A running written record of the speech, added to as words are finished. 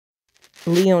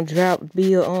Leon dropped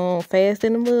Bill on Fast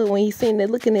in the Mud when he seen that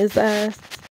look in his eyes.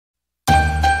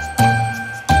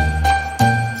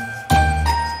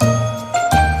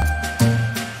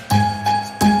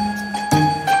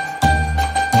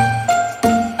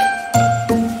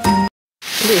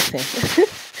 Listen.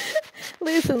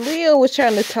 Listen, Leon was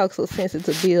trying to talk so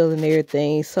sensitive to Bill and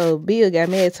everything. So Bill got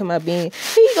mad to my being.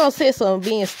 He gonna say something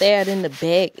being stabbed in the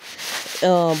back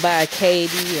by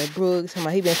Katie or Brooks.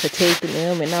 He been protecting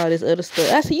them and all this other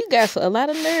stuff. I said, you got a lot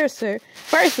of nerve, sir.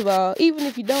 First of all, even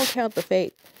if you don't count the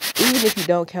fact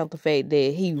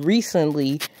that he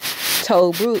recently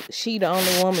told Brooke she the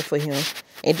only woman for him.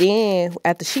 And then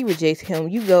after she rejects him,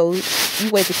 you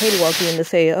wait till Katie walk in to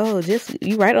say, oh, just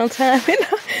you right on time. And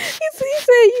he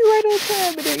said you right on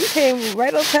time, but then you came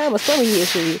right on time or something he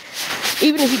said.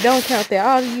 Even if you don't count that,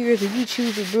 all the years of you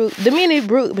choosing Brooke, the minute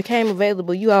Brooke became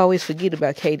available, you always forget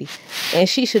about Katie. And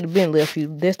she should have been left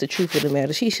you. That's the truth of the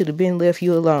matter. She should have been left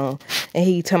you alone. And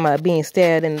he talking about being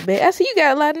stabbed in the back. I said, you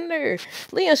got a lot of nerve.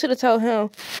 Leon should have told him.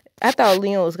 I thought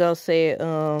Leon was going to say,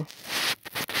 how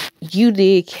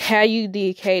you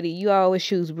did Katie. You always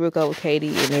choose Brooke over Katie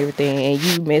and everything, and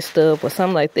you messed up or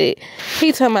something like that.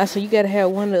 He talking about, so you got to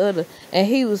have one or the other. And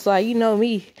he was like, you know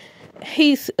me.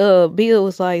 Bill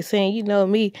was like saying, you know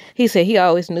me. He said he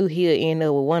always knew he'd end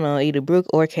up with one on either Brooke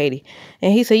or Katie.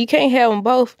 And he said, you can't have them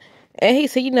both. And he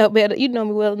said, you know better, you know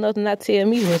me well enough to not tell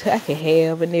me what I can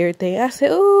have and everything. I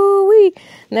said, ooh wee.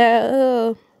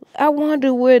 Now, I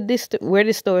wonder where this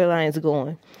storyline is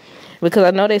going. Because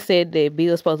I know they said that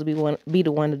Bill's supposed to be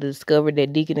the one to discover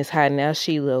that Deacon is hiding out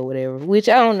Sheila or whatever. Which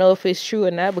I don't know if it's true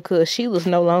or not because Sheila's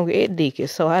no longer at Deacon.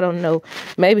 So I don't know.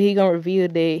 Maybe he gonna reveal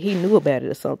that he knew about it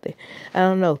or something. I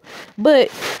don't know. But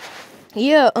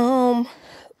yeah,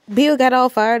 Bill got all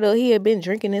fired up. He had been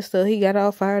drinking and stuff. He got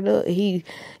all fired up. He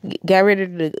got ready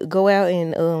to go out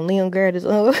and Leon grabbed his He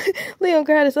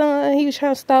was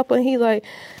trying to stop him. He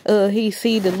he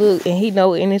see the look and he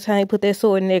know anytime he put that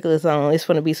sword necklace on, it's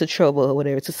gonna be some trouble or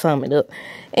whatever, to sum it up.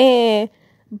 And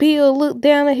Bill looked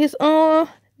down at his arm.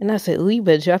 And I said, ooh, you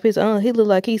better drop his arm. He looked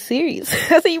like he's serious.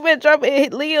 I said, you better drop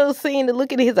it. Leo seen the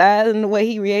look in his eyes and the way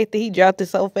he reacted. He dropped it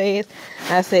so fast.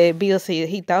 I said, Bill said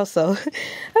he thought so.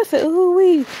 I said,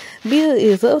 ooh, Bill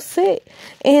is upset.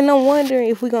 And I'm wondering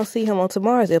if we're going to see him on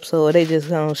tomorrow's episode or they just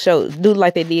going to do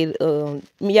like they did. Y'all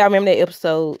remember that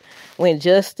episode when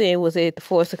Justin was at the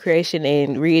Force of Creation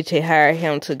and Ridge had hired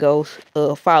him to go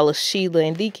follow Sheila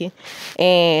and Deacon.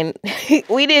 And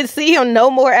we didn't see him no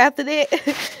more after that.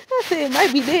 I said, it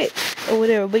might be that or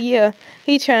whatever. But yeah,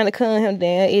 he trying to calm him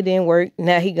down. It didn't work.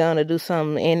 Now he gonna do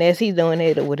something. And as he's doing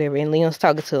that or whatever, and Leon's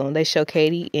talking to him, they show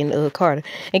Katie and Carter.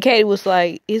 And Katie was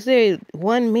like, is there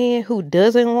one man who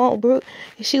doesn't want Brooke?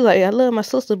 And she like, I love my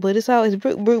sister, but it's always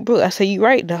Brooke. I said, you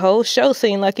right. The whole show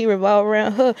seemed like it revolved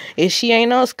around her. If she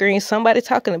ain't on screen, somebody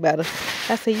talking about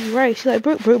her. I said, you right. She like,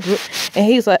 Brooke. And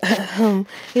he's like,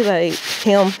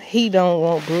 he don't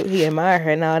want Brooke. He admire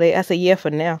her and all that. I said, yeah, for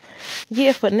now.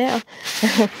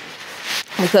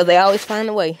 Because they always find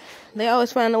a way. They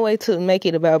always find a way to make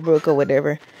it about Brooke or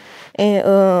whatever.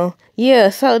 And yeah,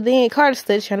 so then Carter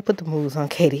started trying to put the moves on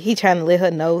Katie. He trying to let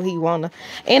her know he wanna.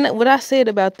 And what I said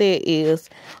about that is,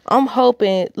 I'm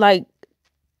hoping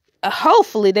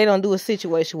hopefully they don't do a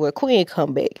situation where Quinn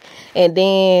come back and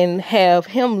then have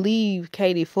him leave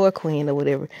Katie for Quinn or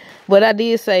whatever. But I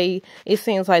did say it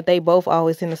seems like they both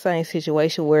always in the same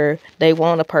situation where they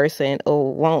want a person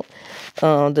or want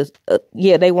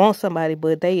they want somebody,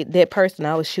 but that person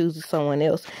always chooses someone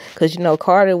else. Because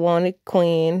Carter wanted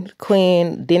Quinn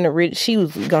didn't she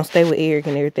was gonna stay with Eric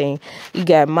and everything. You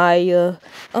got Maya.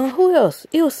 Who else?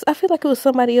 I feel like it was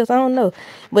somebody else. I don't know.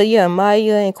 But yeah,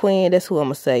 Maya and Quinn. That's who I'm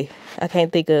gonna say. I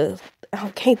can't think of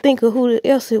who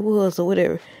else it was or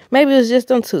whatever. Maybe it was just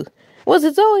them two. Was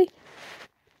it Zoe?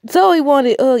 Zoe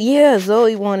wanted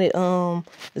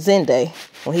Zende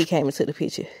when he came into the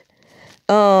picture.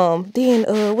 Then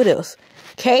what else?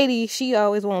 Katie, she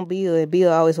always want Bill and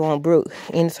Bill always want Brooke.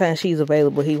 Anytime she's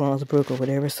available, he wants Brooke or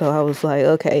whatever. So I was like,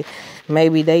 okay,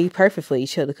 maybe they perfect for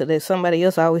each other because there's somebody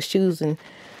else always choosing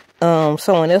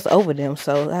someone else over them.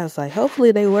 So I was like,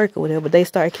 hopefully they work or whatever. But they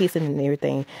start kissing and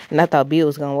everything. And I thought Bill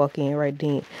was gonna walk in right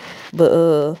then. But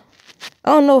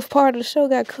I don't know if part of the show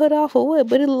got cut off or what,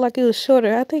 but it looked like it was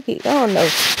shorter. I don't know.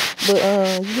 But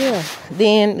yeah.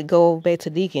 Then go back to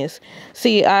Deacons.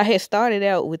 See, I had started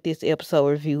out with this episode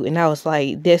review and I was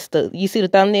like, you see the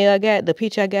thumbnail I got, the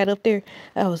picture I got up there?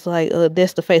 I was like,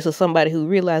 that's the face of somebody who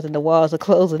realizing the walls are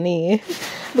closing in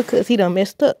because he done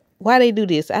messed up. Why they do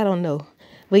this? I don't know.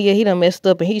 But yeah, he done messed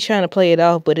up and he's trying to play it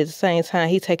off, but at the same time,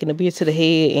 he's taking the beer to the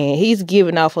head and he's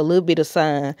giving off a little bit of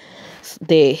sign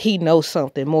that he knows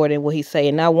something more than what he say.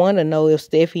 And I want to know if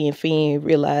Steffi and Finn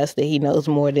realize that he knows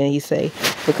more than he say,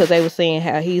 because they were saying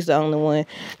how he's the only one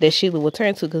that Sheila will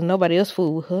turn to because nobody else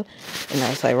fooled with her. And I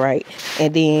was like, right.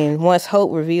 And then once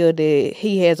Hope revealed that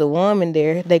he has a woman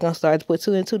there, they gonna start to put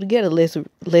two and two together.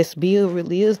 Les Bill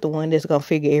really is the one that's gonna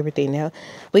figure everything out.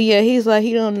 But yeah, he's like,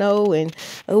 he don't know. And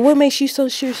what makes you so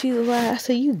sure she's alive? I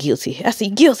said, you guilty. I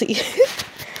said, guilty.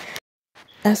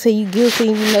 I said, you guilty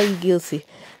and you know you guilty.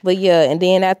 But yeah, and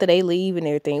then after they leave and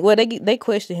everything, well, they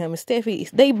question him and Steffi.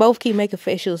 They both keep making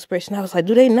facial expression. I was like,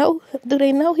 do they know? Do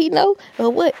they know he know or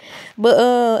what?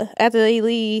 But after they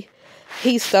leave,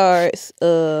 he starts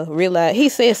realize he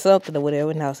says something or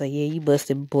whatever, and I was like, yeah, you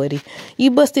busted, buddy.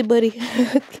 You busted, buddy.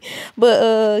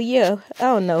 But yeah, I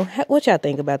don't know. What y'all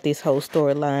think about this whole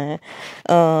storyline?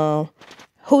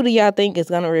 Who do y'all think is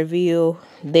gonna reveal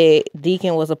that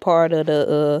Deacon was a part of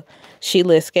the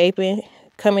Sheila escaping?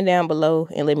 Comment down below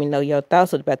and let me know your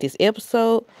thoughts about this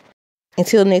episode.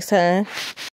 Until next time,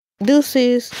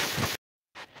 deuces.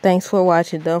 Thanks for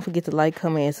watching. Don't forget to like,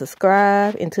 comment, and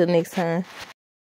subscribe. Until next time.